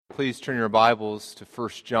Please turn your Bibles to 1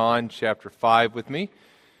 John chapter 5 with me.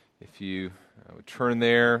 If you would turn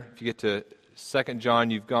there, if you get to 2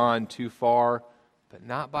 John, you've gone too far, but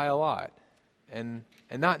not by a lot, and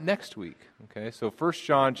not next week. Okay, so 1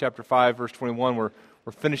 John chapter 5, verse 21, we're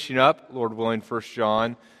finishing up, Lord willing, 1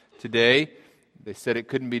 John today. They said it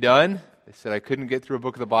couldn't be done. They said I couldn't get through a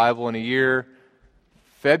book of the Bible in a year.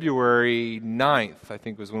 February 9th, I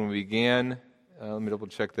think, was when we began. Let me double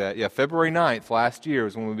check that. Yeah, February 9th last year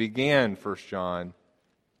was when we began 1 John.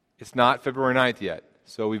 It's not February 9th yet,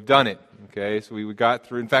 so we've done it. Okay, so we got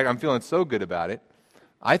through. In fact, I'm feeling so good about it.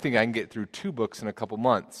 I think I can get through 2 books in a couple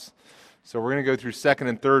months. So we're going to go through 2nd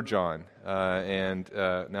and 3rd John.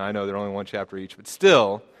 Now I know they're only one chapter each, but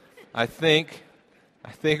still, I think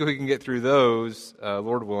we can get through those,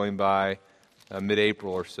 Lord willing, by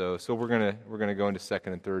mid-April or so. So we're gonna go into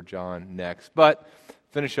 2nd and 3rd John next, but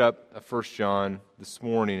finish up 1 John this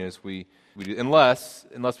morning as we do, unless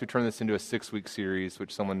we turn this into a 6-week series,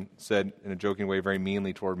 which someone said in a joking way very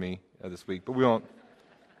meanly toward me this week. But we won't.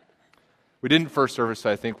 We didn't first service,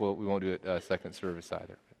 so I think we won't do it second service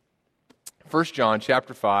either. 1 John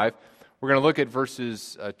chapter 5. We're going to look at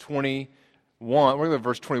verses 21. We're going to look at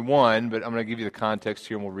verse 21, but I'm going to give you the context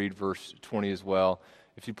here, and we'll read verse 20 as well.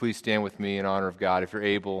 If you please stand with me in honor of God, if you're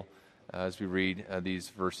able, as we read these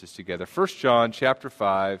verses together. 1 John chapter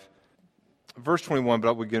 5, verse 21, but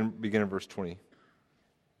I'll begin in verse 20.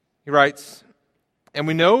 He writes, "And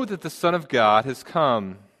we know that the Son of God has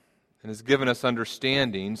come and has given us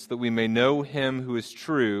understanding so that we may know him who is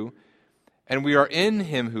true, and we are in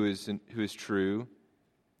him who is true,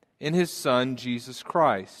 in his Son, Jesus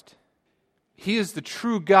Christ. He is the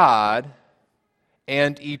true God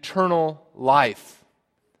and eternal life.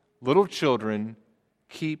 Little children,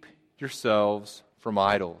 keep yourselves from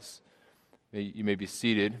idols." You may be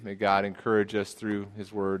seated. May God encourage us through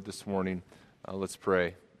his word this morning. Let's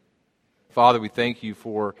pray. Father, we thank you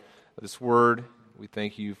for this word. We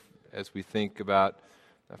thank you as we think about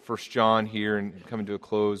 1 John here and coming to a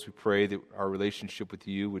close. We pray that our relationship with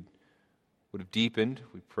you would have deepened.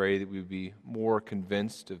 We pray that we would be more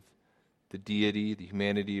convinced of the deity, the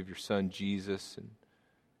humanity of your Son, Jesus, and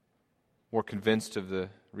more convinced of the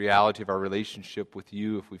reality of our relationship with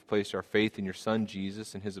you if we've placed our faith in your Son,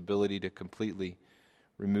 Jesus, and his ability to completely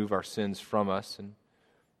remove our sins from us. And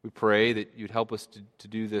we pray that you'd help us to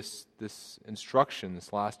do this instruction,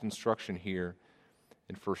 this last instruction here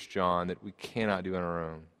in 1 John, that we cannot do on our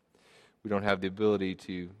own. We don't have the ability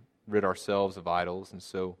to rid ourselves of idols, and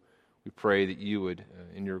so we pray that you would,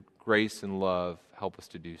 in your grace and love, help us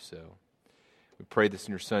to do so. We pray this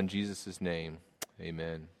in your Son, Jesus' name.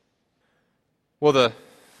 Amen. Well, the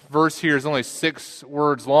verse here is only 6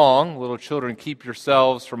 words long. Little children, keep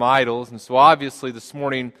yourselves from idols. And so obviously this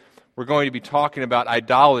morning we're going to be talking about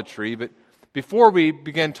idolatry. But before we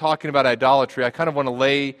begin talking about idolatry, I kind of want to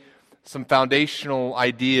lay some foundational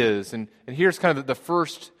ideas. And here's kind of the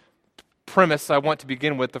first premise I want to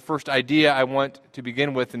begin with, the first idea I want to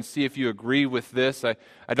begin with, and see if you agree with this. I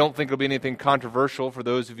don't think it'll be anything controversial for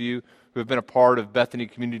those of you who have been a part of Bethany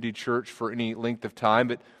Community Church for any length of time,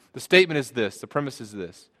 but the statement is this, the premise is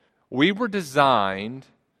this: we were designed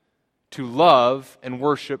to love and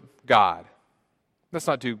worship God. That's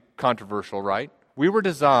not too controversial, right? We were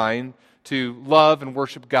designed to love and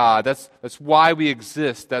worship God. That's why we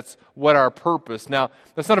exist. That's what our purpose. Now,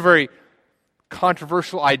 that's not a very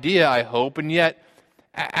controversial idea, I hope, and yet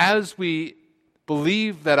as we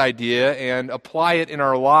believe that idea and apply it in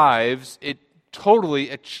our lives, it totally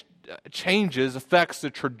affects the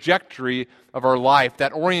trajectory of our life.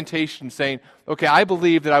 That orientation saying, okay, I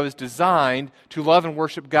believe that I was designed to love and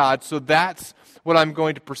worship God, so that's what I'm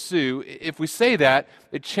going to pursue. If we say that,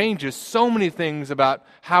 it changes so many things about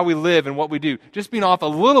how we live and what we do. Just being off a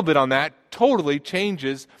little bit on that totally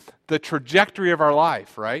changes the trajectory of our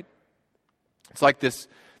life, right? It's like this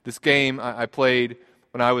game I played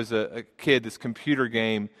when I was a kid, this computer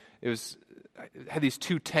game. It had these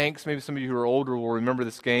 2 tanks. Maybe some of you who are older will remember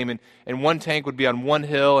this game. And one tank would be on one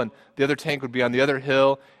hill, and the other tank would be on the other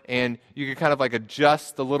hill. And you could kind of like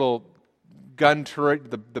adjust the little gun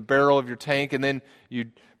turret, the barrel of your tank, and then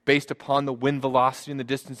based upon the wind velocity and the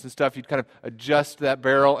distance and stuff, you'd kind of adjust that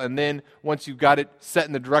barrel. And then once you got it set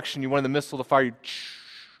in the direction you wanted the missile to fire, you'd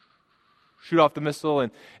shoot off the missile.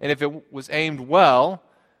 And if it was aimed well,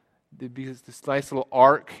 there'd be this nice little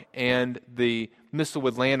arc, and the missile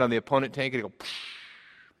would land on the opponent tank, and it'd go,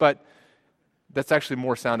 but that's actually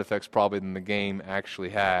more sound effects probably than the game actually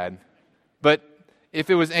had. But if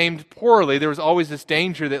it was aimed poorly, there was always this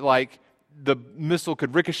danger that like the missile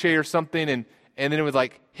could ricochet or something, and then it would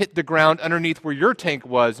like hit the ground underneath where your tank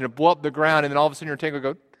was, and it'd blow up the ground, and then all of a sudden your tank would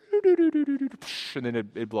go and then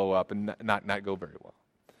it'd blow up and not go very well.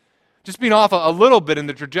 Just being off a little bit in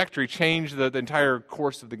the trajectory changed the entire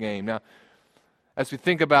course of the game. Now, as we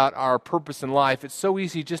think about our purpose in life, it's so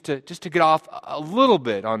easy just to get off a little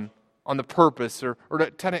bit on the purpose or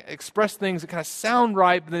to kind of express things that kind of sound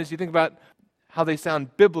right, but then as you think about how they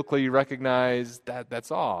sound biblically, you recognize that that's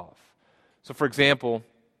off. So, for example,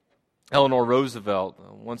 Eleanor Roosevelt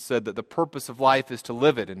once said that the purpose of life is to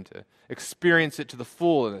live it and to experience it to the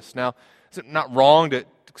fullness. Now, it's not wrong to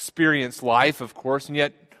experience life, of course, and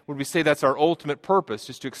yet would we say that's our ultimate purpose,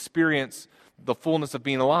 just to experience the fullness of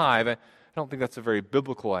being alive? I don't think that's a very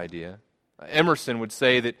biblical idea. Emerson would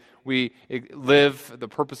say that we live, the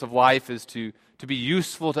purpose of life is to be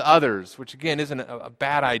useful to others, which again isn't a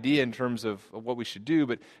bad idea in terms of what we should do,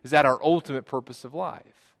 but is that our ultimate purpose of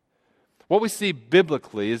life? What we see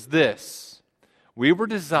biblically is this: we were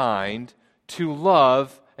designed to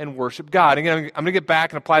love and worship God. Again, I'm going to get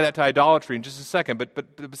back and apply that to idolatry in just a second,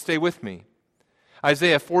 but stay with me.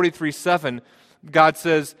 Isaiah 43:7, God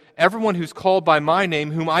says, "Everyone who's called by my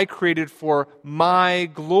name, whom I created for my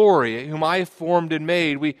glory, whom I formed and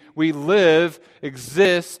made," we live,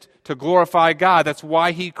 exist to glorify God. That's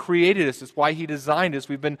why He created us. That's why He designed us.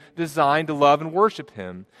 We've been designed to love and worship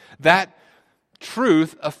Him. That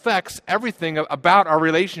truth affects everything about our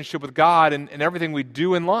relationship with God and everything we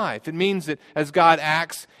do in life. It means that as God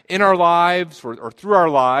acts in our lives or through our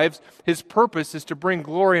lives, His purpose is to bring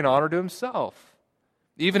glory and honor to Himself.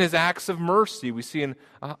 Even His acts of mercy, we see in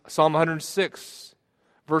Psalm 106,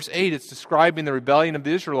 verse 8, it's describing the rebellion of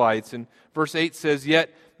the Israelites. And verse 8 says,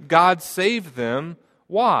 "Yet God saved them."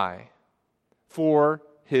 Why? "For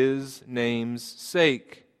His name's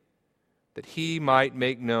sake, that He might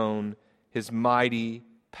make known His mighty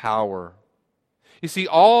power." You see,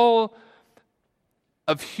 all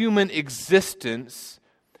of human existence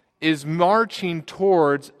is marching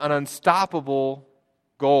towards an unstoppable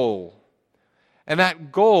goal. And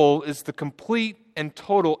that goal is the complete and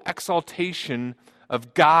total exaltation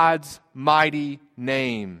of God's mighty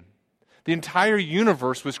name. The entire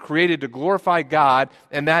universe was created to glorify God,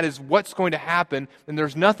 and that is what's going to happen, and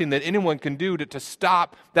there's nothing that anyone can do to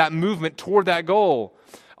stop that movement toward that goal.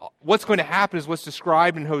 What's going to happen is what's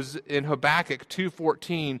described in Habakkuk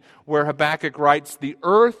 2:14, where Habakkuk writes, the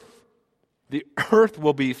earth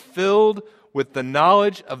will be filled with the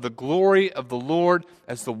knowledge of the glory of the Lord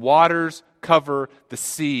as the waters cover the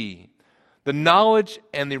sea. The knowledge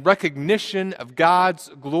and the recognition of God's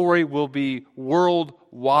glory will be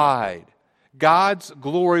worldwide. God's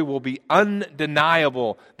glory will be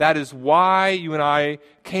undeniable. That is why you and I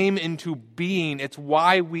came into being. It's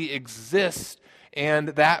why we exist. And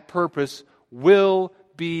that purpose will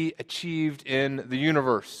be achieved in the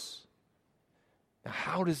universe. Now,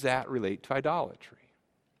 how does that relate to idolatry?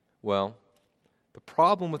 Well, the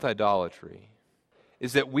problem with idolatry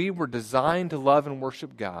is that we were designed to love and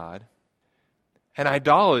worship God, and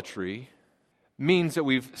idolatry means that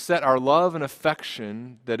we've set our love and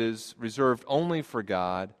affection that is reserved only for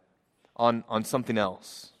God on something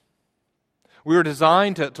else. We were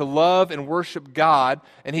designed to love and worship God,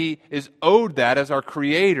 and He is owed that as our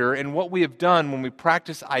Creator, and what we have done when we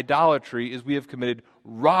practice idolatry is we have committed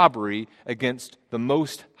robbery against the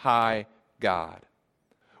Most High God.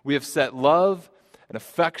 We have set love and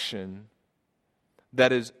affection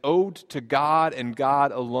that is owed to God and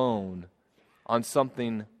God alone on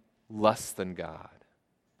something less than God.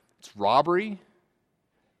 It's robbery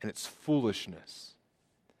and it's foolishness.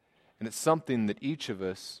 And it's something that each of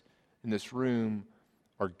us in this room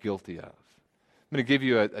are guilty of. I'm going to give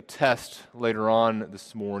you a test later on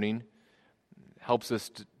this morning. It helps us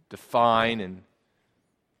to define and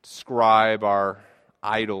describe our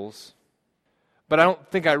idols. But I don't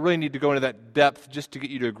think I really need to go into that depth just to get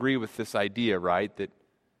you to agree with this idea, right? That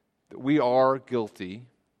we are guilty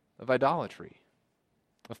of idolatry,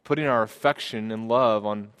 of putting our affection and love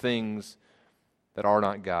on things that are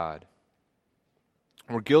not God.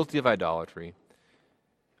 We're guilty of idolatry.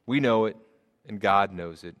 We know it, and God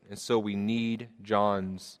knows it. And so we need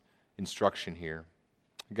John's instruction here,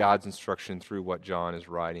 God's instruction through what John is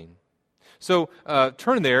writing. So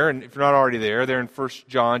turn there, and if you're not already there, they're in 1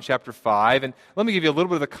 John chapter 5. And let me give you a little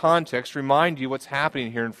bit of the context, remind you what's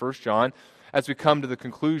happening here in 1 John as we come to the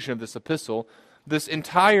conclusion of this epistle. This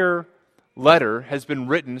entire letter has been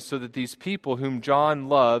written so that these people whom John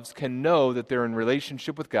loves can know that they're in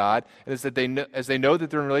relationship with God, and as they know that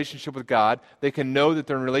they're in relationship with God, they can know that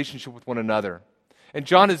they're in relationship with one another. And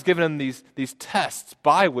John has given them these tests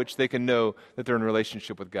by which they can know that they're in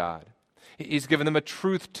relationship with God. He's given them a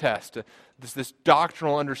truth test, this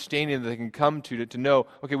doctrinal understanding that they can come to know,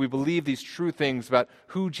 okay, we believe these true things about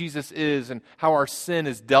who Jesus is and how our sin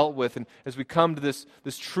is dealt with. And as we come to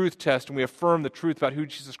this truth test and we affirm the truth about who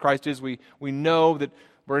Jesus Christ is, we know that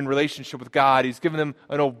we're in relationship with God. He's given them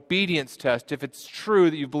an obedience test. If it's true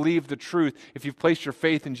that you believe the truth, if you've placed your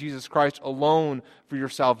faith in Jesus Christ alone for your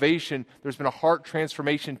salvation, there's been a heart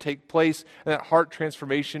transformation take place, and that heart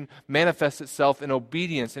transformation manifests itself in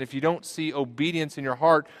obedience. And if you don't see obedience in your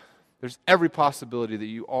heart, there's every possibility that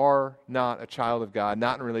you are not a child of God,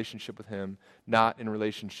 not in relationship with Him, not in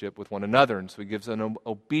relationship with one another. And so He gives an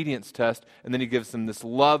obedience test, and then He gives them this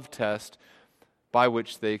love test by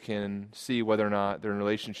which they can see whether or not they're in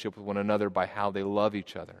relationship with one another by how they love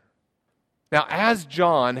each other. Now, as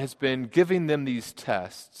John has been giving them these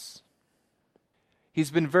tests,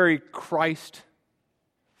 he's been very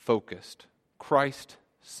Christ-focused,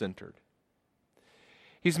 Christ-centered.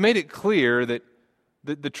 He's made it clear that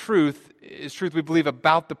the truth is truth we believe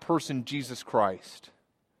about the person Jesus Christ.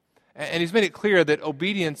 And he's made it clear that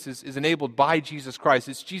obedience is enabled by Jesus Christ.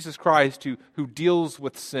 It's Jesus Christ who deals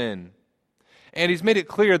with sin. And he's made it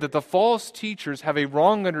clear that the false teachers have a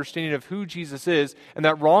wrong understanding of who Jesus is, and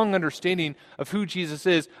that wrong understanding of who Jesus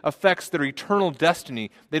is affects their eternal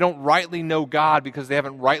destiny. They don't rightly know God because they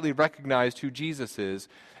haven't rightly recognized who Jesus is.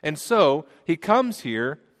 And so, he comes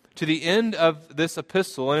here to the end of this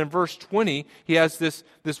epistle, and in verse 20, he has this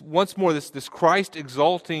once more, this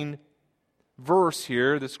Christ-exalting verse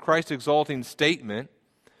here, this Christ-exalting statement.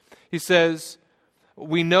 He says,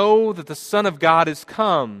 "We know that the Son of God is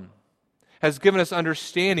come, has given us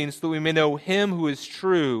understanding so that we may know Him who is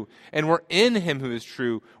true, and we're in Him who is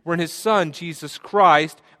true. We're in His Son, Jesus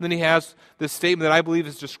Christ." And then he has this statement that I believe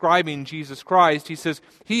is describing Jesus Christ. He says,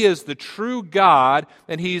 He is the true God,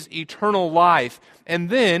 and He's eternal life. And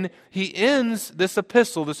then he ends this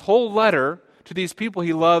epistle, this whole letter, to these people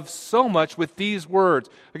he loves so much with these words.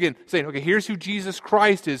 Again, saying, okay, here's who Jesus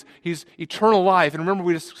Christ is. He's eternal life. And remember,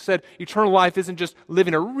 we just said eternal life isn't just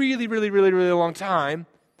living a really, really, really, really long time.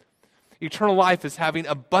 Eternal life is having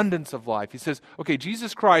abundance of life. He says, okay,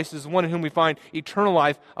 Jesus Christ is the one in whom we find eternal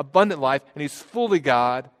life, abundant life, and He's fully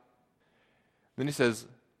God. Then he says,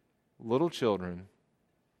 little children,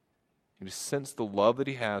 you just sense the love that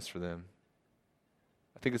He has for them.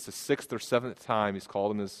 I think it's the 6th or 7th time He's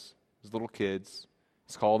called them His little kids.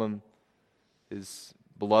 He's called them His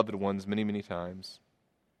beloved ones many, many times.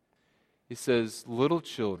 He says, little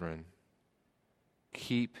children,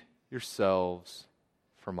 keep yourselves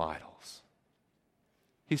from idols.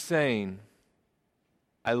 He's saying,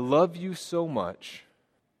 I love you so much,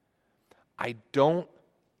 I don't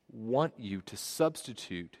want you to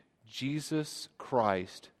substitute Jesus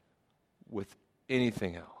Christ with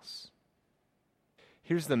anything else.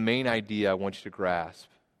 Here's the main idea I want you to grasp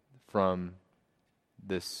from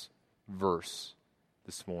this verse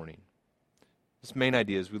this morning. This main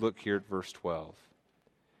idea is we look here at verse 12.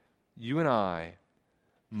 You and I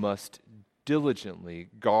must diligently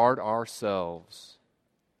guard ourselves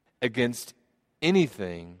against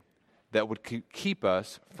anything that would keep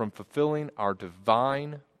us from fulfilling our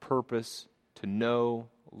divine purpose to know,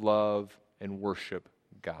 love, and worship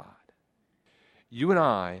God. You and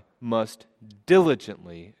I must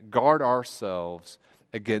diligently guard ourselves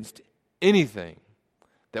against anything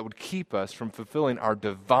that would keep us from fulfilling our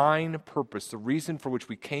divine purpose, the reason for which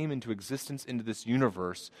we came into existence into this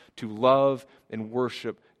universe, to love and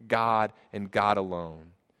worship God and God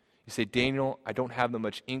alone. You say, Daniel, I don't have that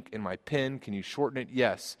much ink in my pen. Can you shorten it?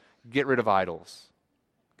 Yes. Get rid of idols.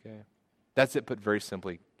 Okay? That's it put very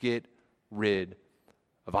simply. Get rid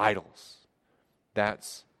of idols.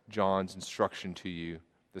 That's John's instruction to you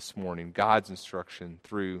this morning. God's instruction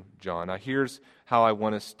through John. Now here's how I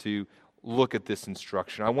want us to look at this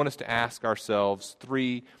instruction. I want us to ask ourselves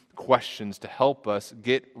 3 questions to help us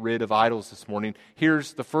get rid of idols this morning.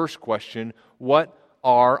 Here's the first question. What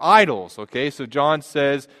are idols? Okay, so John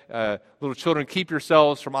says, little children, keep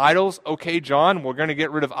yourselves from idols. Okay, John, we're going to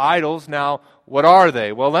get rid of idols. Now, what are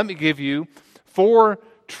they? Well, let me give you 4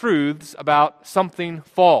 truths about something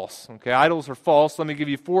false. Okay, idols are false. Let me give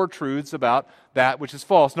you 4 truths about that which is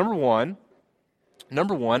false. Number one,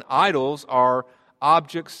 idols are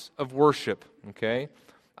objects of worship. Okay,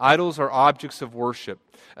 idols are objects of worship.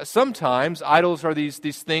 Sometimes idols are these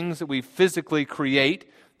things that we physically create,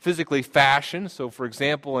 physically fashion. So, for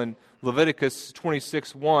example, in Leviticus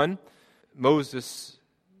 26:1,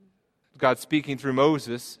 God speaking through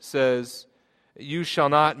Moses says, "You shall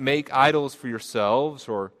not make idols for yourselves,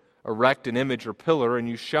 or erect an image or pillar, and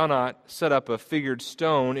you shall not set up a figured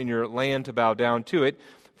stone in your land to bow down to it,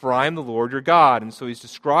 for I am the Lord your God." And so he's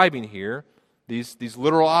describing here these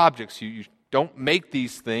literal objects. You don't make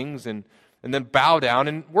these things and then bow down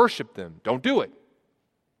and worship them. Don't do it.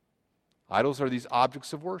 Idols are these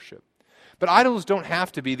objects of worship. But idols don't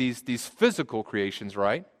have to be these physical creations,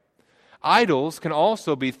 right? Idols can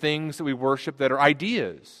also be things that we worship that are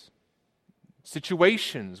ideas,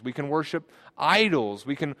 situations. We can worship idols.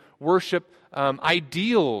 We can worship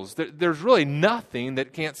ideals. There's really nothing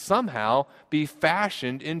that can't somehow be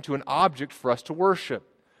fashioned into an object for us to worship.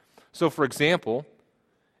 So, for example,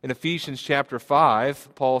 in Ephesians chapter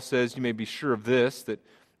 5, Paul says, "You may be sure of this, that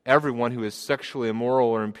everyone who is sexually immoral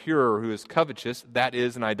or impure or who is covetous, that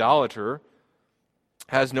is, an idolater,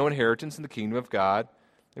 has no inheritance in the kingdom of God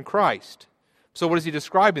in Christ." So what is he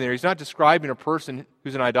describing there? He's not describing a person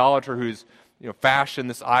who's an idolater who's fashioned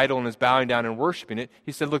this idol and is bowing down and worshiping it.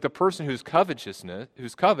 He said, look, the person who's covetous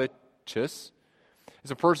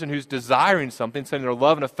is a person who's desiring something, setting their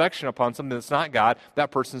love and affection upon something that's not God.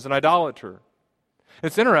 That person's an idolater.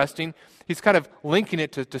 It's interesting, he's kind of linking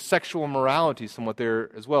it to sexual immorality somewhat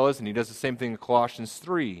there as well, isn't he? He does the same thing in Colossians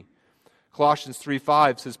 3. Colossians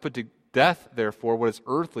 3:5 says, "Put to death, therefore, what is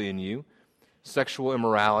earthly in you, sexual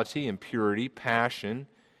immorality, impurity, passion,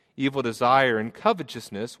 evil desire, and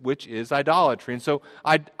covetousness, which is idolatry." And so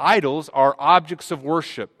idols are objects of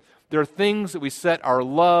worship. They're things that we set our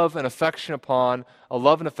love and affection upon, a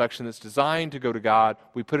love and affection that's designed to go to God.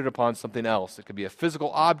 We put it upon something else. It could be a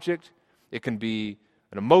physical object. It can be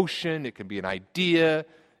an emotion. It can be an idea.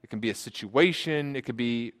 It can be a situation. It could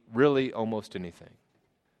be really almost anything.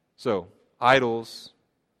 So, idols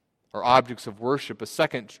are objects of worship. A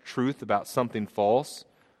second truth about something false: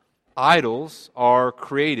 idols are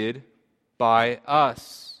created by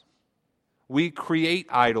us. We create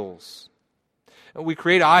idols. We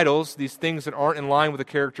create idols, these things that aren't in line with the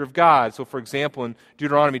character of God. So, for example, in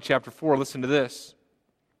Deuteronomy chapter 4, listen to this.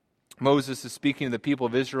 Moses is speaking to the people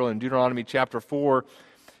of Israel in Deuteronomy chapter 4.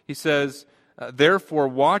 He says, "Therefore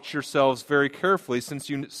watch yourselves very carefully, since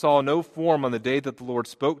you saw no form on the day that the Lord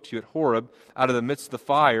spoke to you at Horeb out of the midst of the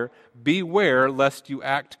fire. Beware lest you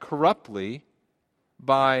act corruptly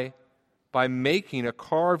by making a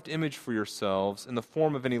carved image for yourselves in the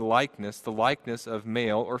form of any likeness, the likeness of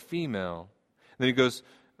male or female." And then he goes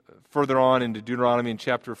further on into Deuteronomy in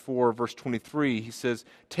chapter 4, verse 23. He says,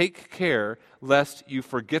 "Take care lest you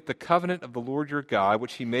forget the covenant of the Lord your God,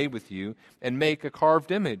 which he made with you, and make a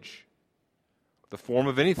carved image, the form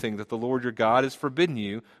of anything that the Lord your God has forbidden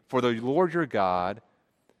you, for the Lord your God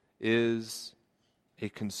is a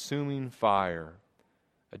consuming fire,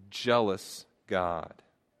 a jealous God."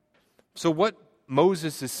 So what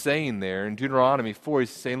Moses is saying there in Deuteronomy 4, he's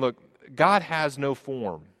saying, look, God has no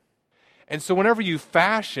form. And so whenever you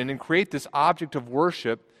fashion and create this object of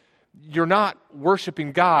worship, you're not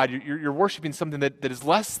worshiping God, you're worshiping something that is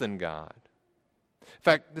less than God. In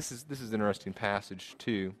fact, this is an interesting passage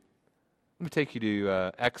too. Let me take you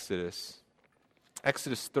to Exodus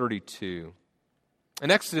 32. In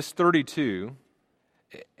Exodus 32,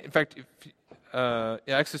 in fact,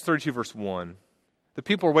 Exodus 32 verse 1. The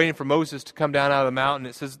people are waiting for Moses to come down out of the mountain.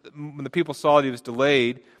 It says, when the people saw that he was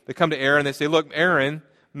delayed, they come to Aaron, they say, "Look, Aaron,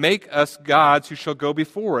 make us gods who shall go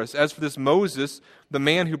before us. As for this Moses, the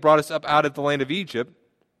man who brought us up out of the land of Egypt,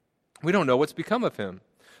 we don't know what's become of him."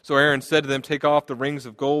 So Aaron said to them, "Take off the rings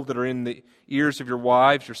of gold that are in the ears of your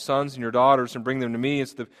wives, your sons, and your daughters, and bring them to me." And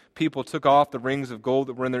so the people took off the rings of gold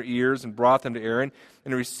that were in their ears and brought them to Aaron,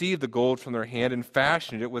 and he received the gold from their hand and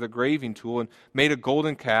fashioned it with a graving tool and made a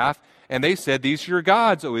golden calf. And they said, "These are your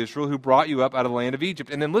gods, O Israel, who brought you up out of the land of Egypt."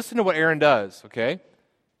 And then listen to what Aaron does, okay?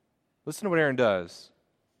 Listen to what Aaron does.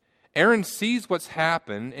 Aaron sees what's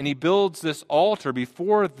happened, and he builds this altar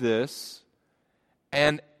before this,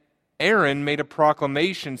 and Aaron made a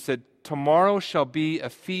proclamation, said, "Tomorrow shall be a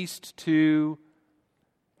feast to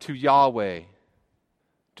Yahweh,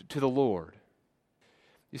 to the Lord."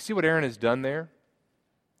 You see what Aaron has done there?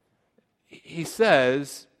 He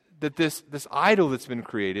says that this idol that's been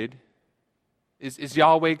created is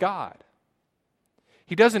Yahweh God.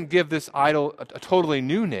 He doesn't give this idol a totally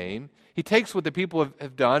new name. He takes what the people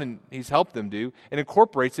have done, and he's helped them do, and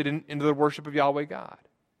incorporates it into the worship of Yahweh God.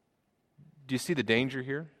 Do you see the danger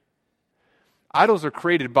here? Idols are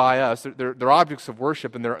created by us. They're objects of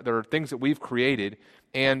worship, and they're things that we've created.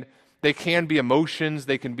 And they can be emotions.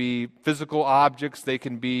 They can be physical objects. They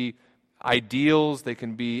can be ideals. They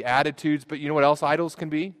can be attitudes. But you know what else idols can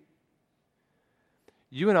be?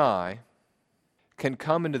 You and I can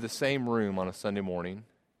come into the same room on a Sunday morning,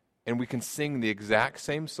 and we can sing the exact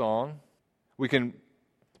same song. We can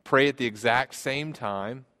pray at the exact same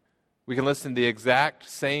time. We can listen to the exact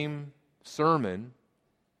same sermon.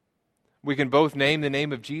 We can both name the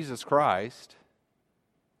name of Jesus Christ.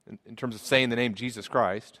 in terms of saying the name Jesus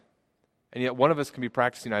Christ, and yet one of us can be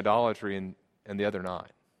practicing idolatry and the other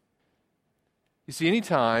not. You see,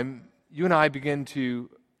 anytime you and I begin to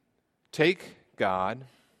take God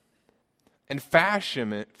and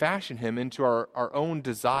fashion him into our own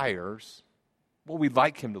desires, what we'd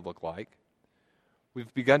like him to look like,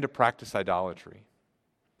 we've begun to practice idolatry.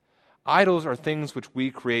 Idols are things which we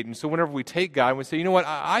create, and so whenever we take God and we say, you know what,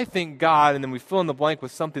 I think God, and then we fill in the blank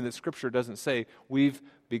with something that Scripture doesn't say, we've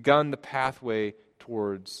begun the pathway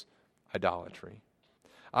towards idolatry.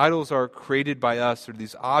 Idols are created by us. They're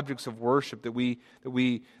these objects of worship that we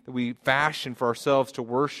fashion for ourselves to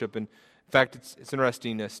worship. And in fact, it's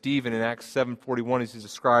interesting. Stephen in Acts 7:41, as he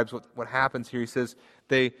describes what happens here, he says,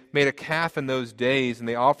 they made a calf in those days, and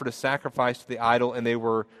they offered a sacrifice to the idol, and they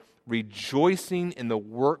were rejoicing in the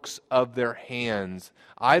works of their hands.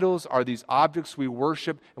 Idols are these objects we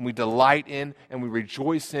worship, and we delight in, and we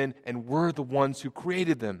rejoice in, and we're the ones who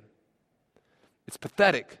created them. It's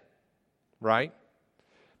pathetic, right?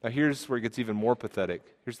 Now here's where it gets even more pathetic.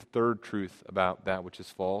 Here's the third truth about that which is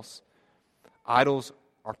false. Idols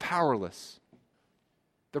are powerless.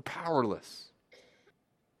 They're powerless.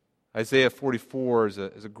 Isaiah 44 is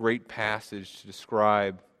a great passage to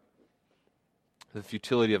describe the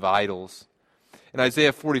futility of idols. In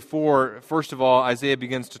Isaiah 44, first of all, Isaiah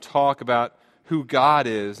begins to talk about who God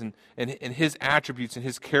is and his attributes and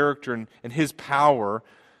his character and his power.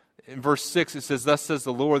 In verse 6, it says, thus says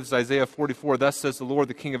the Lord, this is Isaiah 44, thus says the Lord,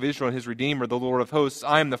 the King of Israel and his Redeemer, the Lord of hosts,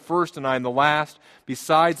 I am the first and I am the last.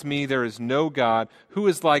 Besides me there is no God. Who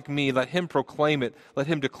is like me? Let him proclaim it. Let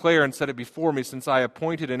him declare and set it before me, since I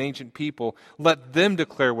appointed an ancient people. Let them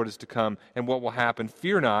declare what is to come and what will happen.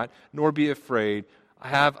 Fear not, nor be afraid.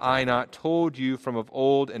 Have I not told you from of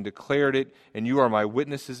old and declared it? And you are my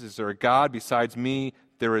witnesses. Is there a God besides me?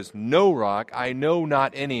 There is no rock, I know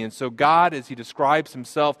not any. And so God, as he describes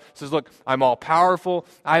himself, says, look, I'm all powerful.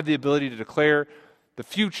 I have the ability to declare the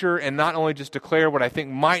future, and not only just declare what I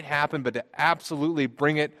think might happen, but to absolutely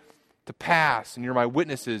bring it to pass. And you're my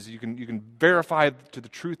witnesses. You can verify to the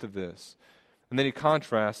truth of this. And then he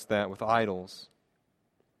contrasts that with idols.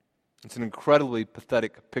 It's an incredibly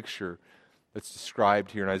pathetic picture that's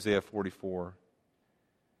described here in Isaiah 44.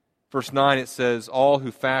 Verse 9, it says, all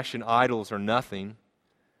who fashion idols are nothing.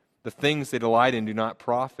 The things they delight in do not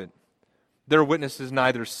profit. Their witnesses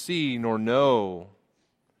neither see nor know,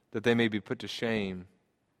 that they may be put to shame.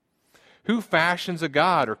 Who fashions a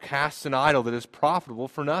god or casts an idol that is profitable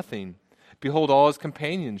for nothing? Behold, all his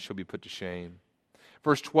companions shall be put to shame.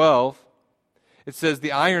 Verse 12, it says,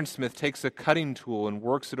 the ironsmith takes a cutting tool and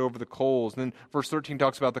works it over the coals. And then verse 13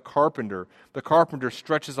 talks about the carpenter. The carpenter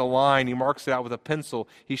stretches a line, he marks it out with a pencil,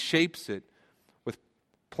 he shapes it with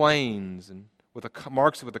planes and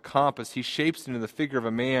marks it with a compass. He shapes it into the figure of a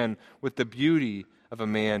man with the beauty of a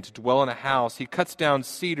man to dwell in a house. He cuts down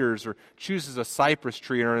cedars or chooses a cypress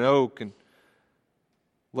tree or an oak and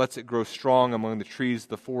lets it grow strong among the trees of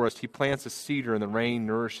the forest. He plants a cedar and the rain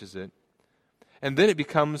nourishes it. And then it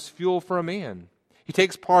becomes fuel for a man. He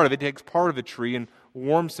takes part of a tree and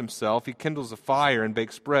warms himself. He kindles a fire and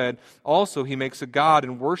bakes bread. Also, he makes a god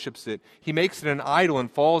and worships it. He makes it an idol and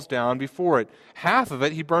falls down before it. Half of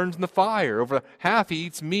it he burns in the fire. Over half he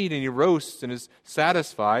eats meat and he roasts and is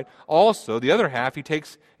satisfied. Also, the other half he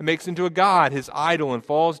takes and makes into a god, his idol, and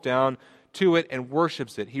falls down to it and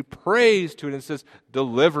worships it. He prays to it and says,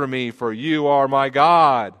 deliver me, for you are my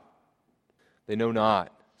God. They know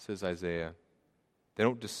not, says Isaiah. They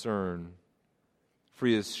don't discern. For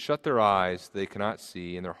he has shut their eyes, they cannot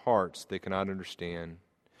see, and their hearts they cannot understand.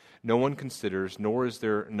 No one considers, nor is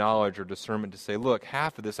there knowledge or discernment to say, look,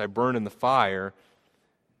 half of this I burn in the fire,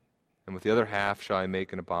 and with the other half shall I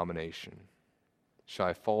make an abomination. Shall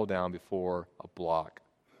I fall down before a block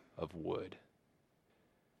of wood.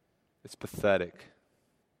 It's pathetic.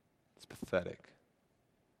 It's pathetic.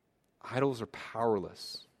 Idols are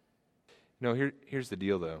powerless. You know, here's the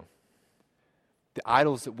deal, though. The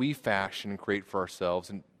idols that we fashion and create for ourselves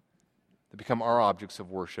and that become our objects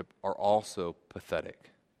of worship are also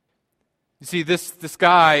pathetic. You see, this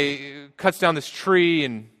guy cuts down this tree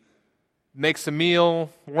and makes a meal,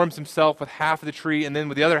 warms himself with half of the tree, and then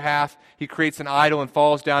with the other half, he creates an idol and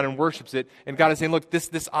falls down and worships it. And God is saying, look,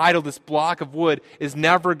 this idol, this block of wood, is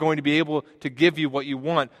never going to be able to give you what you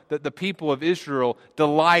want. That the people of Israel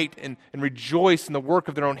delight and rejoice in the work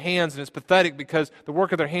of their own hands, and it's pathetic because the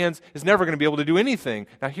work of their hands is never going to be able to do anything.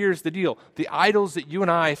 Now here's the deal. The idols that you and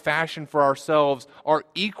I fashion for ourselves are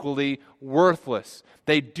equally worthless.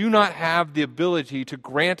 They do not have the ability to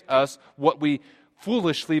grant us what we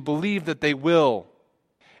foolishly believe that they will.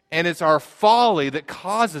 And it's our folly that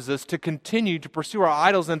causes us to continue to pursue our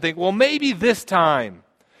idols and think, well, maybe this time,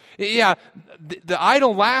 Yeah, the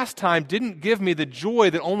idol last time didn't give me the joy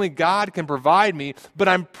that only God can provide me, but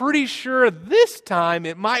I'm pretty sure this time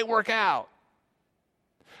it might work out.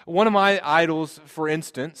 One of my idols, for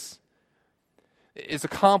instance, is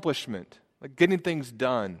accomplishment, like getting things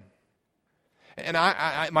done. And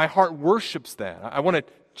my heart worships that. I want to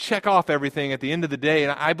check off everything at the end of the day,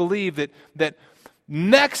 and I believe that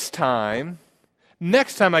next time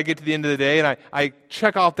I get to the end of the day and I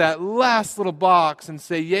check off that last little box and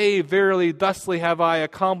say, yea, verily, thusly have I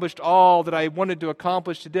accomplished all that I wanted to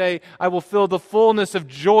accomplish today, I will feel the fullness of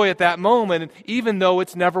joy at that moment, even though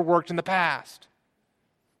it's never worked in the past.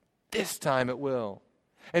 This time it will.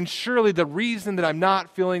 And surely the reason that I'm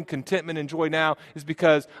not feeling contentment and joy now is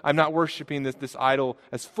because I'm not worshiping this idol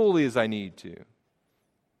as fully as I need to.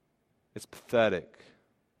 It's pathetic.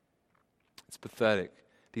 It's pathetic.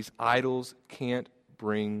 These idols can't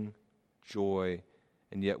bring joy,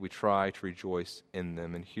 and yet we try to rejoice in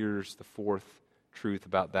them. And here's the fourth truth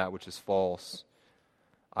about that which is false.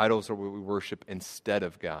 Idols are what we worship instead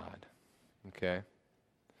of God. Okay?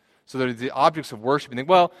 So they're the objects of worship. You think,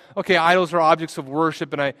 well, okay, idols are objects of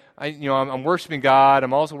worship, and I'm worshiping God.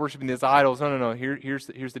 I'm also worshiping these idols. No. Here's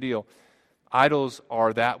the deal. Idols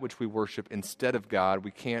are that which we worship instead of God.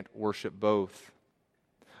 We can't worship both.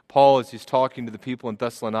 Paul, as he's talking to the people in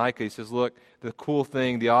Thessalonica, he says, look, the cool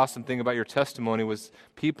thing, the awesome thing about your testimony was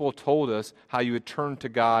people told us how you had turned to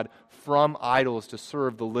God from idols to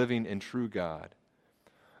serve the living and true God.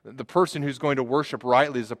 The person who's going to worship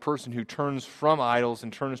rightly is a person who turns from idols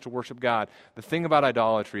and turns to worship God. The thing about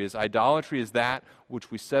idolatry is that which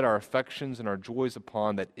we set our affections and our joys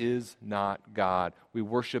upon that is not God. We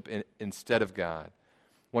worship instead of God.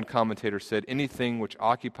 One commentator said, anything which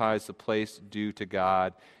occupies the place due to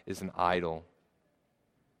God is an idol.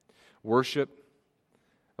 Worship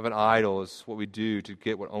of an idol is what we do to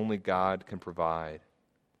get what only God can provide.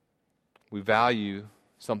 We value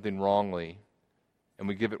something wrongly, and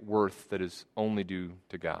we give it worth that is only due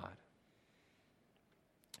to God.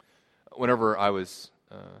 Whenever I was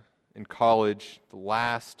in college,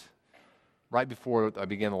 right before I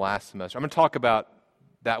began the last semester, I'm going to talk about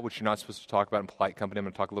that which you're not supposed to talk about in polite company. I'm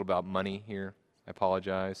going to talk a little about money here. I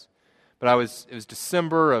apologize. But it was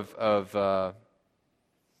December of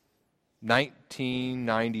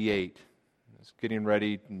 1998. I was getting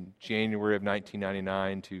ready in January of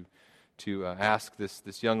 1999 to ask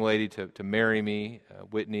this young lady to marry me,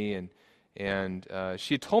 Whitney, and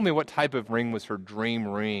she had told me what type of ring was her dream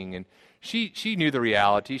ring, and she knew the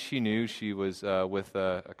reality. She knew she was with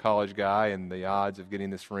a college guy, and the odds of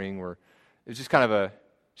getting this ring it was just kind of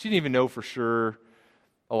she didn't even know for sure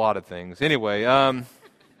a lot of things. Anyway,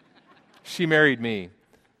 she married me.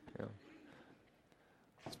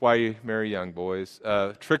 That's why you marry young boys.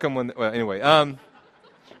 Trick them anyway.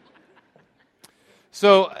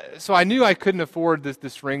 So I knew I couldn't afford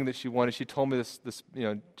this ring that she wanted. She told me this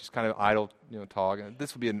just kind of idle talk.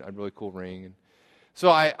 This would be a really cool ring. And so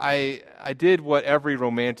I did what every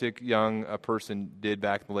romantic young person did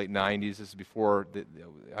back in the late 90s. This is before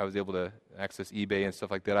I was able to access eBay and stuff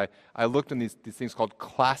like that. I looked in these things called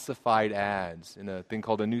classified ads in a thing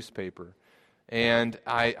called a newspaper. And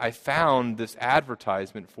I found this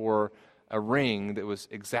advertisement for a ring that was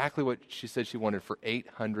exactly what she said she wanted for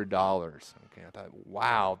 $800. Okay, I thought,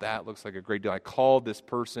 wow, that looks like a great deal. I called this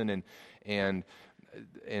person and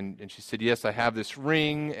she said, yes, I have this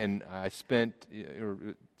ring, and I spent,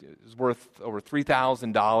 it was worth over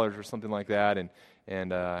 $3,000 or something like that,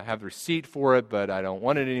 and I have the receipt for it, but I don't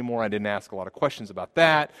want it anymore. I didn't ask a lot of questions about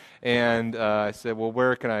that, and I said, well,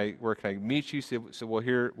 where can I meet you? She said, well,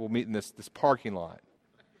 here, we'll meet in this parking lot.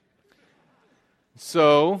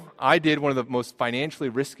 So I did one of the most financially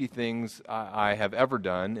risky things I have ever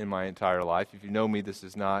done in my entire life. If you know me, this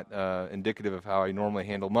is not indicative of how I normally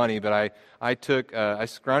handle money, but I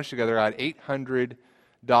scrounged together about $8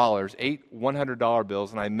 $100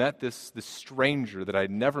 bills, and I met this stranger that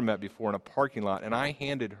I'd never met before in a parking lot, and I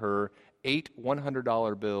handed her 8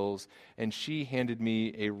 $100 bills, and she handed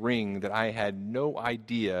me a ring that I had no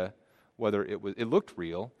idea whether it looked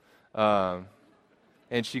real.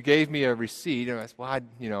 And she gave me a receipt, and I said, well, I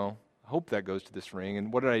hope that goes to this ring.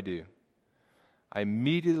 And what did I do? I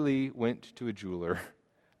immediately went to a jeweler.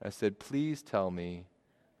 I said, please tell me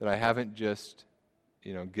that I haven't just,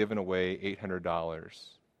 given away $800.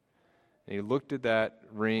 And he looked at that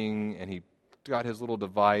ring, and he got his little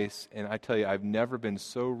device, and I tell you, I've never been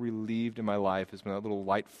so relieved in my life as when that little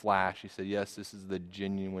light flash. He said, yes, this is the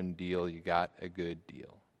genuine deal. You got a good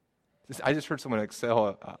deal. I just heard someone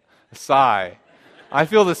exhale a sigh. I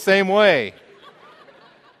feel the same way.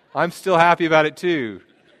 I'm still happy about it too.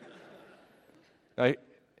 Now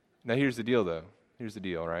here's the deal, though. here's the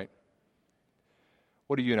deal, right?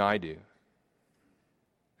 What do you and I do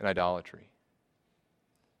in idolatry?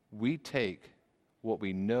 We take what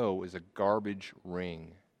we know is a garbage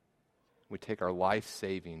ring. We take our life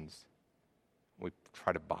savings, we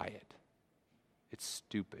try to buy it. It's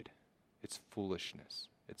stupid. It's foolishness.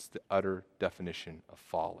 It's the utter definition of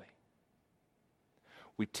folly.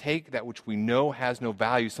 We take that which we know has no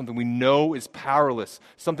value, something we know is powerless,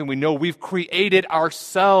 something we know we've created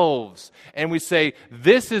ourselves, and we say,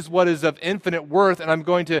 this is what is of infinite worth, and I'm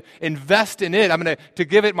going to invest in it. I'm going to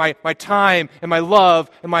give it my time and my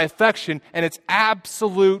love and my affection, and it's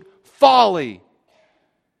absolute folly.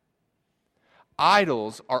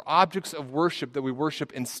 Idols are objects of worship that we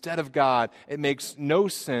worship instead of God. It makes no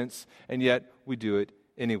sense, and yet we do it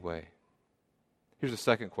anyway. Here's a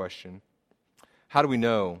second question. How do we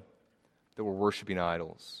know that we're worshiping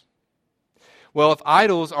idols? Well, if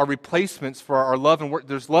idols are replacements for our love and worship,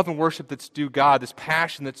 there's love and worship that's due God, this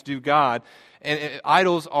passion that's due God, and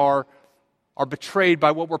idols are betrayed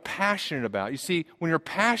by what we're passionate about. You see, when you're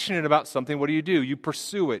passionate about something, what do? You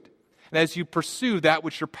pursue it. And as you pursue that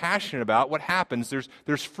which you're passionate about, what happens?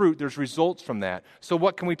 There's fruit, there's results from that. So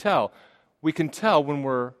what can we tell? We can tell when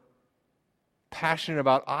we're passionate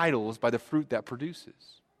about idols by the fruit that produces.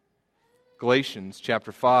 Galatians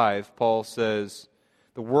chapter 5, Paul says,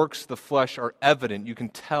 the works of the flesh are evident. You can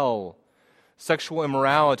tell. Sexual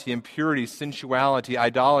immorality, impurity, sensuality,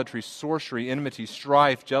 idolatry, sorcery, enmity,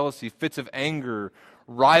 strife, jealousy, fits of anger,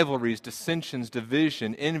 rivalries, dissensions,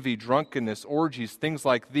 division, envy, drunkenness, orgies, things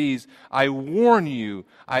like these. I warn you,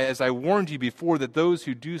 as I warned you before, that those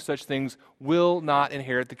who do such things will not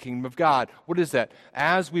inherit the kingdom of God. What is that?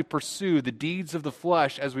 As we pursue the deeds of the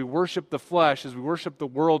flesh, as we worship the flesh, as we worship the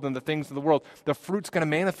world and the things of the world, the fruit's going to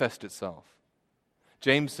manifest itself.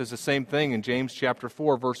 James says the same thing in James chapter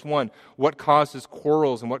 4, verse 1. What causes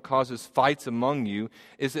quarrels and what causes fights among you?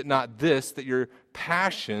 Is it not this, that your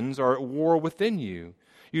passions are at war within you?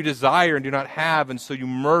 You desire and do not have, and so you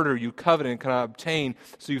murder. You covet and cannot obtain,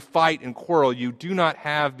 so you fight and quarrel. You do not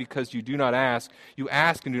have because you do not ask. You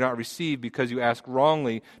ask and do not receive because you ask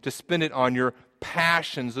wrongly, to spend it on your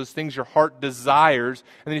passions, those things your heart desires.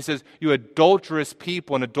 And then he says, you adulterous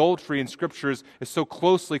people. And adultery in Scripture is so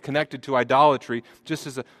closely connected to idolatry, just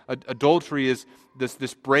as adultery is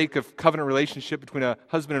this break of covenant relationship between a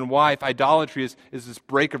husband and wife. Idolatry is this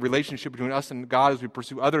break of relationship between us and God as we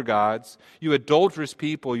pursue other gods. You adulterous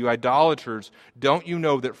people, you idolaters, don't you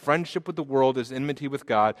know that friendship with the world is enmity with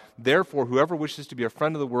God? Therefore, whoever wishes to be a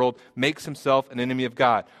friend of the world makes himself an enemy of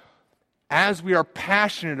God. As we are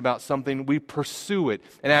passionate about something, we pursue it.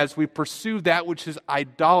 And as we pursue that which is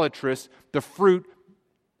idolatrous, the fruit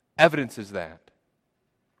evidences that.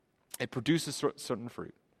 It produces certain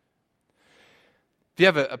fruit. If you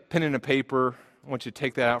have a pen and a paper, I want you to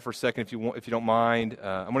take that out for a second if you don't mind.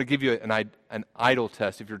 I'm going to give you an idol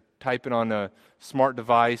test. If you're typing on a smart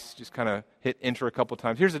device, just kind of hit enter a couple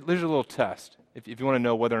times. Here's a little test if you want to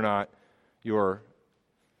know whether or not you're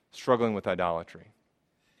struggling with idolatry.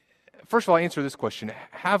 First of all, answer this question.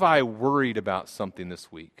 Have I worried about something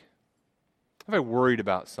this week? Have I worried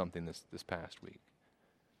about something this past week?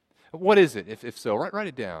 What is it? If so, write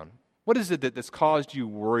it down. What is it that's caused you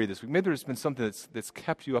worry this week? Maybe there's been something that's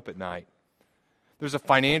kept you up at night. There's a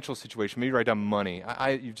financial situation. Maybe write down money.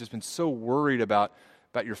 You've just been so worried about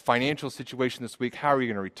your financial situation this week. How are you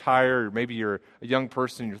going to retire? Or maybe you're a young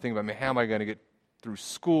person and you're thinking about, man, how am I going to get through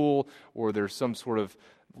school? Or there's some sort of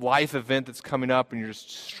life event that's coming up and you're just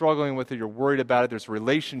struggling with it, you're worried about it, there's a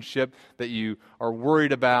relationship that you are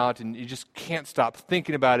worried about and you just can't stop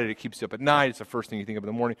thinking about it, it keeps you up at night, it's the first thing you think of in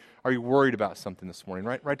the morning. Are you worried about something this morning?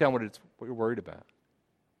 Write down what you're worried about.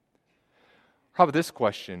 How about this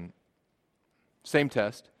question? Same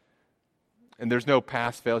test, and there's no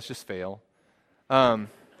pass, fail, it's just fail. Have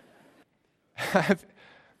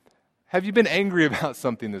you been angry about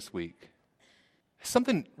something this week? Has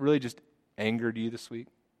something really just angered you this week?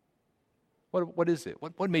 What is it?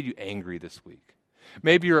 What made you angry this week?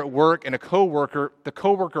 Maybe you're at work and the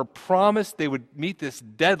coworker promised they would meet this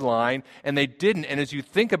deadline and they didn't. And as you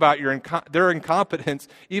think about their incompetence,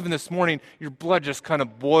 even this morning, your blood just kind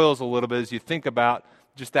of boils a little bit as you think about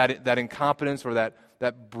just that incompetence or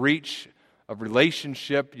that breach of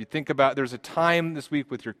relationship. You think about there's a time this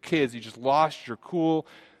week with your kids, you just lost your cool.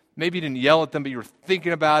 Maybe you didn't yell at them, but you were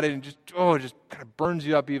thinking about it and it just kind of burns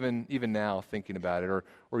you up even now thinking about it.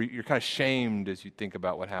 Or you're kind of shamed as you think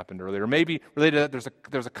about what happened earlier. Or maybe related to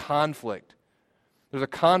that, there's a conflict There's a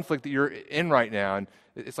conflict that you're in right now, and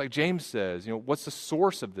it's like James says, what's the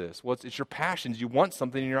source of this? It's your passions. You want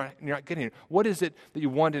something, and you're not getting it. What is it that you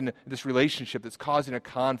want in this relationship that's causing a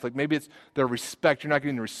conflict? Maybe it's their respect. You're not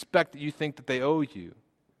getting the respect that you think that they owe you.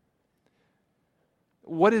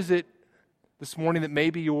 What is it this morning that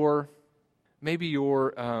maybe you're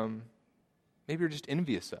just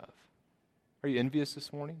envious of? Are you envious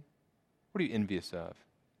this morning? What are you envious of?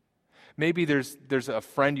 Maybe there's a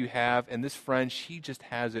friend you have, and this friend, she just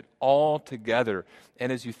has it all together.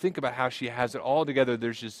 And as you think about how she has it all together,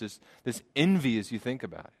 there's just this envy as you think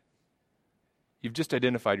about it. You've just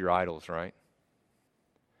identified your idols, right?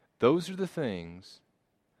 Those are the things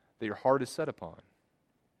that your heart is set upon.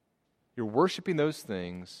 You're worshiping those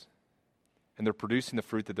things, and they're producing the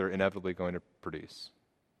fruit that they're inevitably going to produce,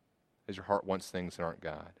 as your heart wants things that aren't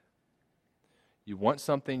God. You want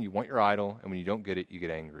something, you want your idol, and when you don't get it, you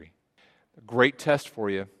get angry. A great test for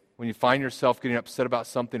you when you find yourself getting upset about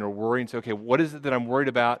something or worrying. Say, okay, what is it that I'm worried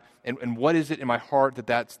about, and what is it in my heart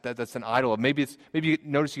that's an idol of? Maybe you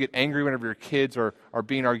notice you get angry whenever your kids are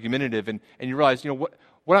being argumentative, and you realize,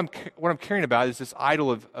 what I'm caring about is this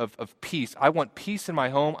idol of peace. I want peace in my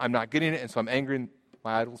home. I'm not getting it, and so I'm angry, and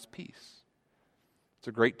my idol's peace. It's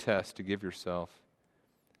a great test to give yourself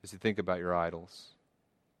as you think about your idols.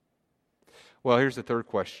 Well, here's the third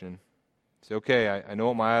question. Say, okay, I know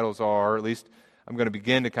what my idols are, or at least I'm going to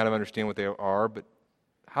begin to kind of understand what they are, but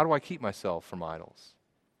how do I keep myself from idols?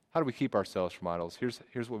 How do we keep ourselves from idols?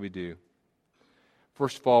 Here's what we do.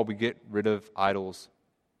 First of all, we get rid of idols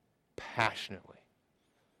passionately.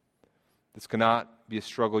 This cannot be a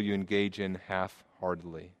struggle you engage in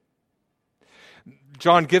half-heartedly.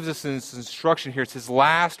 John gives us this instruction here. It's his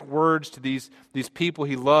last words to these people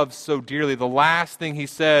he loves so dearly. The last thing he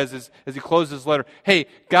says is, as he closes his letter, hey,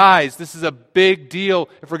 guys, this is a big deal.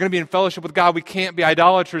 If we're going to be in fellowship with God, we can't be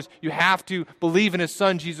idolaters. You have to believe in His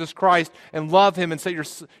Son, Jesus Christ, and love Him and set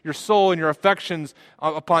your soul and your affections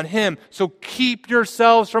upon Him. So keep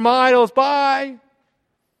yourselves from idols. Bye.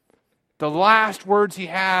 The last words he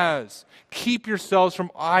has. Keep yourselves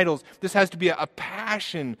from idols. This has to be a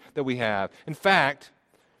passion that we have. In fact,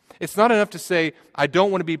 it's not enough to say, I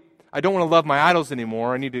don't want to love my idols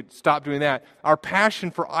anymore. I need to stop doing that. Our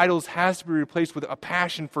passion for idols has to be replaced with a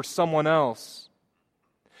passion for someone else.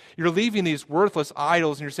 You're leaving these worthless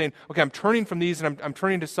idols and you're saying, okay, I'm turning from these and I'm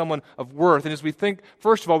turning to someone of worth. And as we think,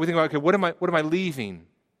 first of all, we think about, okay, what am I leaving?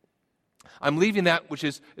 I'm leaving that which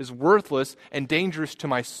is worthless and dangerous to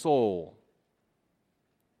my soul.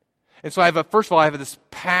 And so first of all, I have this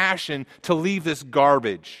passion to leave this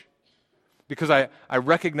garbage because I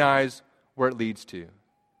recognize where it leads to.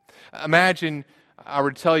 Imagine I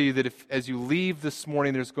would tell you that if, as you leave this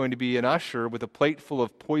morning, there's going to be an usher with a plate full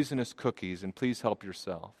of poisonous cookies, and please help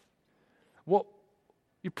yourself. Well,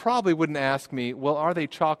 you probably wouldn't ask me, well, are they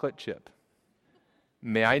chocolate chip?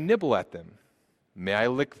 May I nibble at them? May I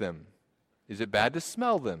lick them? Is it bad to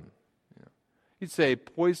smell them? You'd say,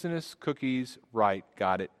 poisonous cookies, right,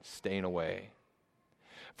 got it, staying away.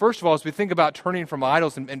 First of all, as we think about turning from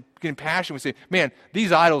idols and getting passion, we say, man,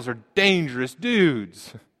 these idols are dangerous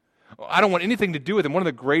dudes. I don't want anything to do with them. One of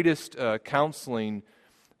the greatest counseling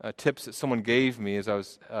tips that someone gave me as I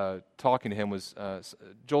was talking to him was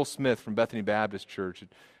Joel Smith from Bethany Baptist Church.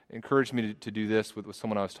 It encouraged me to do this with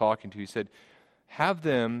someone I was talking to. He said, have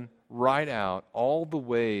them write out all the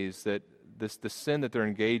ways that the sin that they're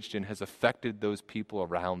engaged in has affected those people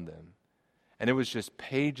around them. And it was just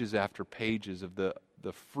pages after pages of the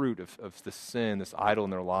fruit of the sin, this idol in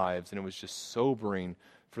their lives. And it was just sobering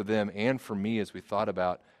for them and for me as we thought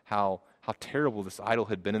about how terrible this idol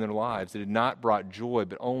had been in their lives. It had not brought joy,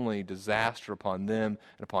 but only disaster upon them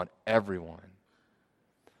and upon everyone.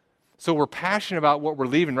 So we're passionate about what we're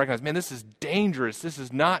leaving, recognize, man, this is dangerous. This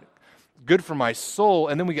is not good for my soul.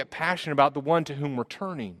 And then we get passionate about the one to whom we're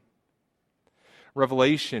turning.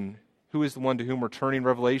 Revelation, who is the one to whom we're turning?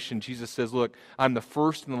 Revelation, Jesus says, look, I'm the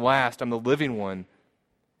first and the last. I'm the living one.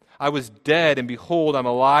 I was dead, and behold, I'm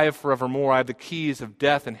alive forevermore. I have the keys of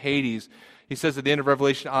death and Hades. He says at the end of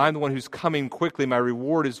Revelation, I'm the one who's coming quickly. My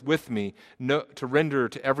reward is with me to render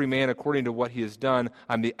to every man according to what he has done.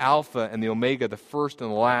 I'm the Alpha and the Omega, the first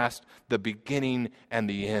and the last, the beginning and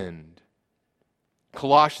the end.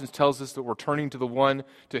 Colossians tells us that we're turning to the one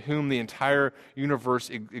to whom the entire universe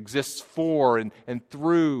exists for and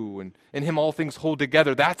through, and in him all things hold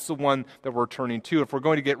together. That's the one that we're turning to. If we're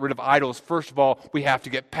going to get rid of idols, first of all, we have to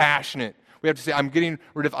get passionate. We have to say, I'm getting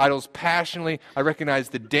rid of idols passionately. I recognize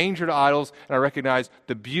the danger to idols, and I recognize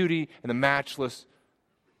the beauty and the matchless,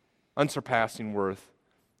 unsurpassing worth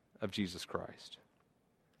of Jesus Christ.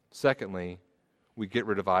 Secondly, we get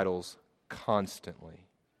rid of idols constantly.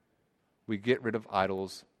 we get rid of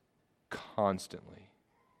idols constantly.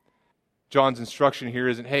 John's instruction here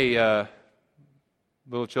isn't, hey,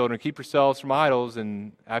 little children, keep yourselves from idols,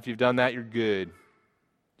 and after you've done that, you're good.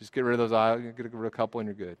 Just get rid of those idols, get rid of a couple, and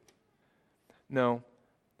you're good. No.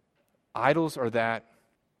 Idols are that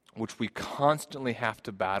which we constantly have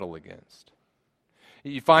to battle against.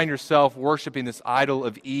 You find yourself worshiping this idol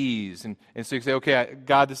of ease, and so you say, okay,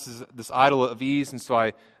 God, this is this idol of ease, and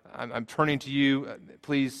so I'm turning to you.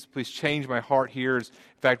 Please change my heart here. In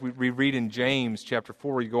fact, we read in James chapter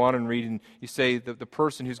 4, where you go on and read, and you say that the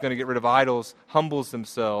person who's going to get rid of idols humbles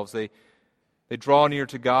themselves. They draw near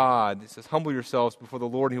to God. It says, humble yourselves before the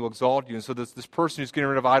Lord, and He will exalt you. And so this person who's getting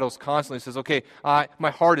rid of idols constantly says, okay,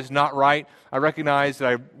 my heart is not right. I recognize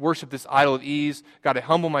that I worship this idol of ease. God, I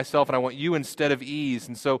humble myself, and I want you instead of ease.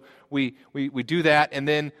 And so we do that, and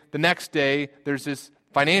then the next day, there's this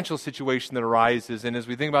financial situation that arises, and as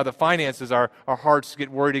we think about the finances, our hearts get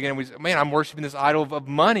worried again. We say, man, I'm worshiping this idol of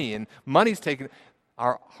money, and money's taken.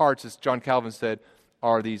 Our hearts, as John Calvin said,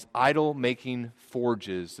 are these idol-making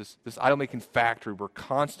forges, this idol-making factory. We're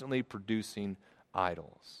constantly producing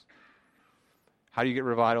idols. How do you get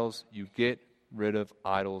rid of idols? You get rid of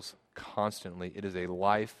idols constantly. It is a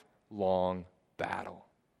lifelong battle.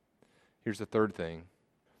 Here's the third thing.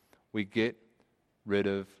 We get rid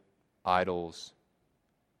of idols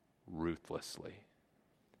ruthlessly.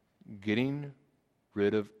 Getting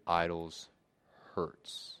rid of idols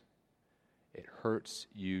hurts. It hurts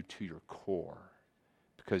you to your core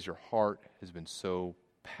because your heart has been so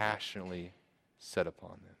passionately set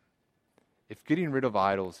upon them. If getting rid of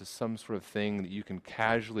idols is some sort of thing that you can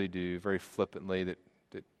casually do very flippantly that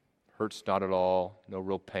hurts not at all, no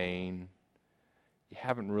real pain, you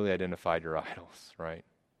haven't really identified your idols, right?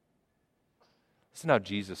 Listen how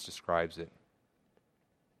Jesus describes it.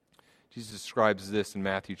 Jesus describes this in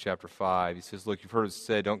Matthew chapter 5. He says, look, you've heard it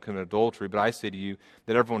said, don't commit adultery, but I say to you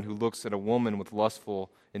that everyone who looks at a woman with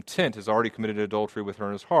lustful intent has already committed adultery with her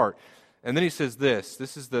in his heart. And then he says this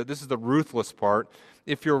is the ruthless part.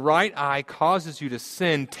 If your right eye causes you to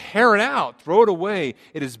sin, tear it out, throw it away.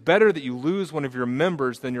 It is better that you lose one of your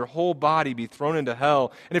members than your whole body be thrown into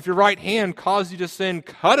hell. And if your right hand causes you to sin,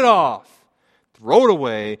 cut it off. Throw it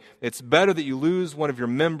away. It's better that you lose one of your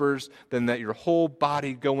members than that your whole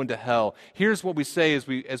body go into hell. Here's what we say as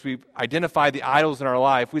we identify the idols in our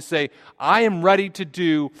life. We say, I am ready to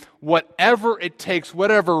do whatever it takes,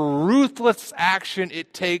 whatever ruthless action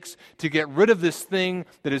it takes to get rid of this thing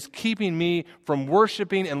that is keeping me from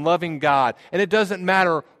worshiping and loving God. And it doesn't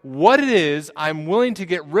matter what it is, I'm willing to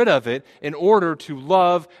get rid of it in order to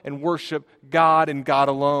love and worship God and God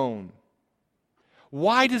alone.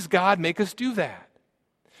 Why does God make us do that?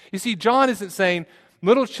 You see, John isn't saying,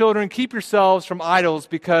 little children, keep yourselves from idols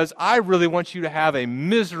because I really want you to have a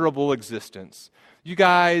miserable existence. You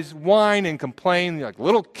guys whine and complain, you're like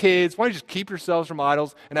little kids. Why don't you just keep yourselves from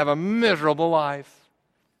idols and have a miserable life?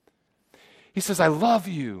 He says, I love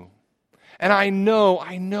you. And I know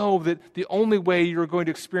that the only way you're going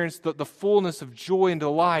to experience the fullness of joy and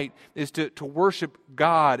delight is to worship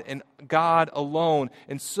God and God alone.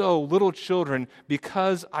 And so, little children,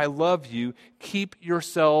 because I love you, keep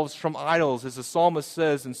yourselves from idols. As the psalmist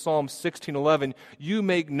says in Psalm 16:11, you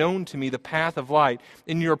make known to me the path of light.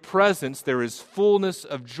 In your presence there is fullness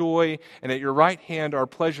of joy, and at your right hand are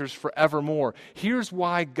pleasures forevermore. Here's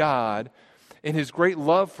why God, in His great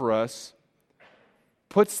love for us,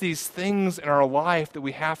 puts these things in our life that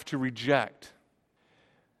we have to reject.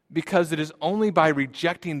 Because it is only by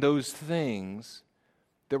rejecting those things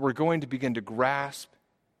that we're going to begin to grasp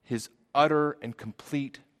His utter and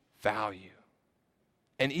complete value.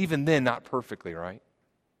 And even then, not perfectly, right?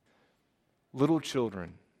 Little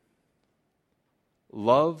children,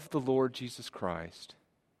 love the Lord Jesus Christ.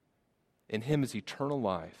 In Him is eternal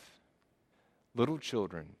life. Little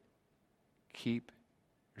children, keep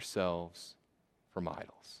yourselves from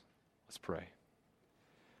idols. Let's pray.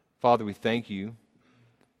 Father, we thank you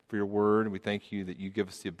for your word, and we thank you that you give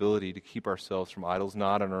us the ability to keep ourselves from idols,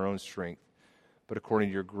 not in our own strength, but according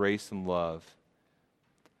to your grace and love.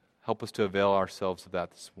 Help us to avail ourselves of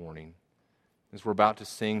that this morning. As we're about to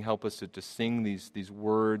sing, help us to sing these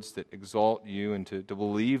words that exalt you and to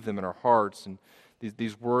believe them in our hearts. And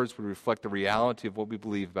these words would reflect the reality of what we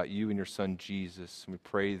believe about you and your Son, Jesus. And we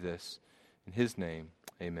pray this in His name.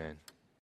 Amen.